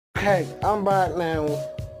Okay, I'm back now.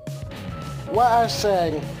 What I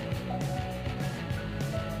say,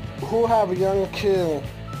 who have a young kid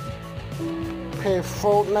play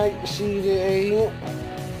Fortnite CDA?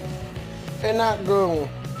 It's not good.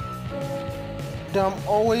 Them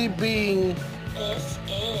always be This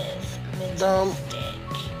is them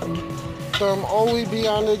always be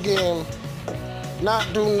on the game, not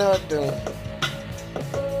do nothing.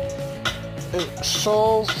 It's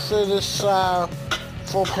so sad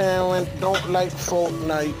for parents don't like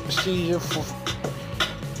Fortnite. See if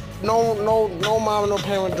no mom, no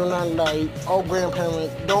parent do not like, or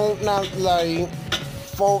grandparents don't not like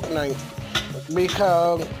Fortnite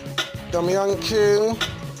because them young kids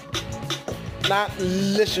not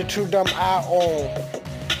listen to them at all.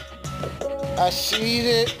 I see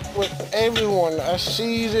it with everyone. I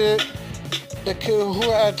see it. The kid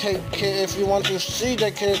who I take care. If you want to see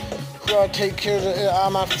the kid who I take care of it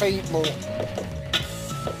on my Facebook.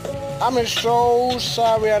 I'm so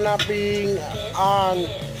sorry I'm not being on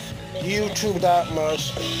YouTube that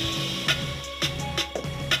much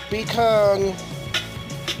because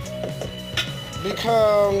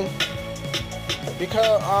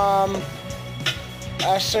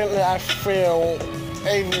I feel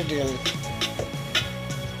everything.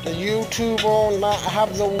 The YouTuber not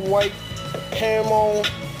have the white camera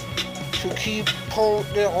to keep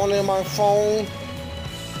posting on my phone.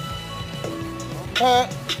 But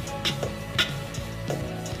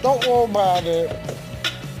don't worry about it.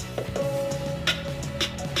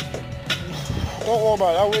 Don't worry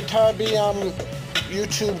about it. I will try to be on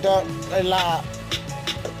YouTube that a lot.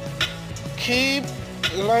 Keep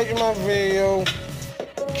liking my video.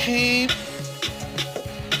 Keep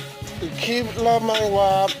love my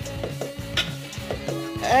WAP.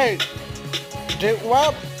 Hey, the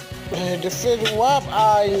WAP, the first WAP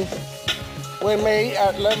I will make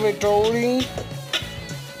at level 30,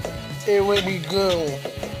 it will be good.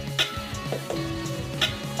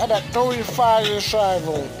 At that 35 years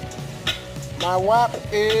travel, my WAP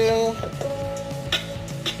is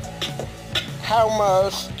how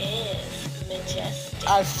much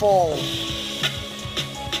I fall.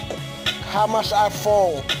 How much I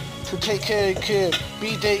fall to take care of the kid,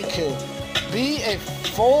 be daycare, be a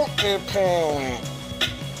foster parent.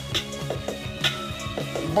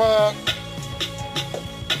 But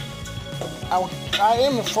I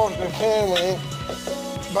am a foster parent,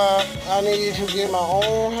 but I need to get my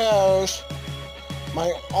own house,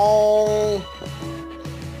 my own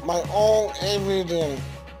everything.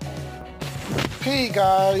 Hey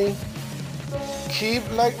guys, keep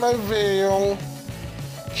like my video.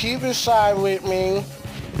 Keep inside with me.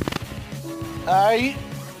 I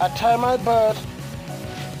try my best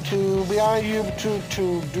to be on YouTube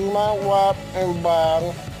to do my WAP and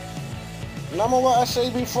bang. Remember what I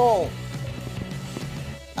said before.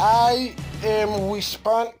 I am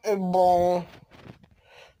responsible.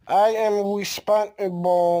 I am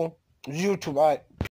responsible YouTube.